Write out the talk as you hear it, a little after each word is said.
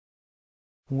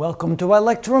Welcome to our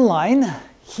lecture online.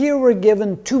 Here we're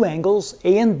given two angles,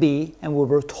 A and B, and we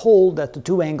were told that the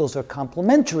two angles are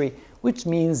complementary, which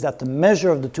means that the measure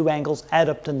of the two angles add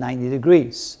up to 90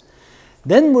 degrees.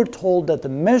 Then we're told that the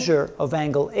measure of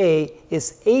angle A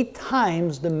is 8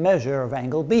 times the measure of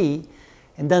angle B,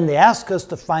 and then they ask us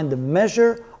to find the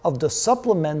measure of the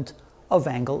supplement of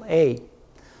angle A.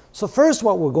 So first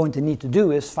what we're going to need to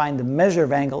do is find the measure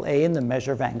of angle A and the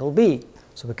measure of angle B.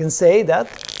 So we can say that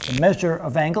the measure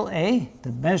of angle A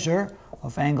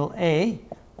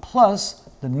plus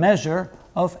the measure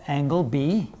of angle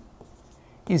B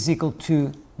is equal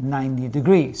to 90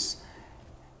 degrees.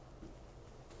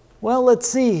 Well, let's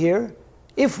see here.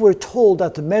 If we're told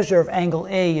that the measure of angle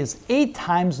A is 8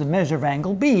 times the measure of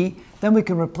angle B, then we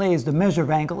can replace the measure of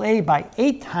angle A by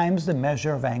 8 times the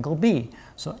measure of angle B.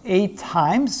 So 8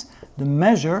 times the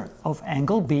measure of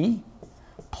angle B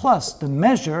plus the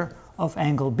measure of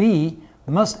angle B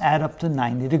must add up to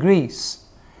 90 degrees.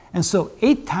 And so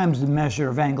 8 times the measure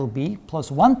of angle B plus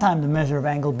 1 time the measure of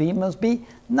angle B must be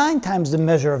 9 times the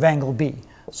measure of angle B.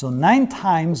 So 9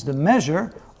 times the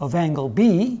measure of angle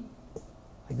B,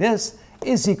 like this,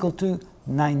 is equal to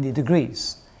 90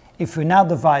 degrees. If we now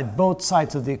divide both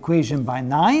sides of the equation by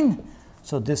 9,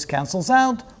 so this cancels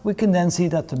out, we can then see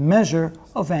that the measure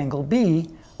of angle B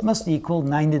must equal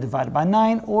 90 divided by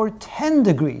 9, or 10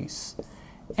 degrees.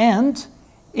 And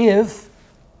if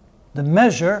the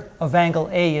measure of angle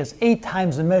A is 8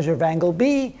 times the measure of angle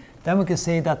B, then we can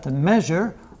say that the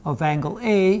measure of angle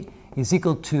A is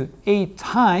equal to 8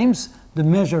 times the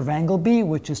measure of angle B,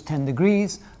 which is 10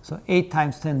 degrees. So 8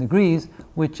 times 10 degrees,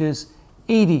 which is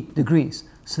 80 degrees.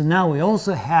 So now we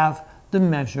also have the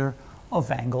measure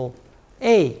of angle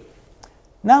A.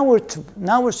 Now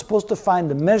we're supposed to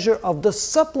find the measure of the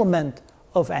supplement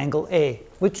of angle A,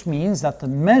 which means that the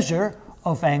measure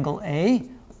of angle A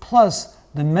plus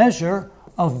the measure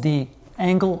of the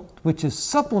angle which is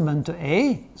supplement to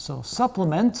A, so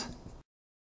supplement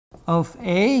of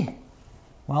A,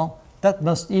 well, that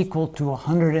must equal to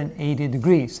 180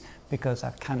 degrees, because I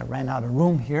kind of ran out of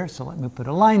room here, so let me put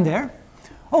a line there.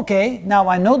 Okay, now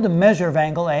I know the measure of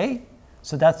angle A,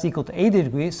 so that's equal to 80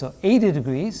 degrees, so 80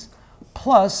 degrees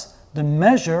plus the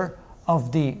measure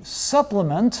of the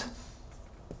supplement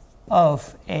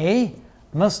of A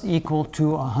must equal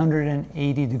to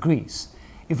 180 degrees.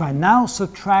 If I now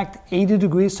subtract 80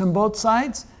 degrees from both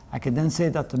sides, I can then say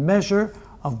that the measure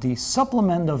of the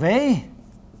supplement of A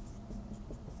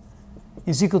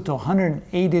is equal to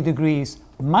 180 degrees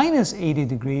minus 80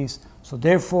 degrees. So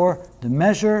therefore, the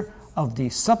measure of the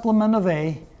supplement of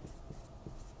A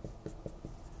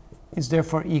is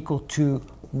therefore equal to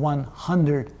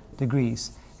 100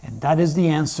 degrees. And that is the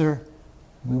answer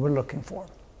we were looking for.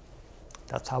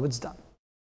 That's how it's done.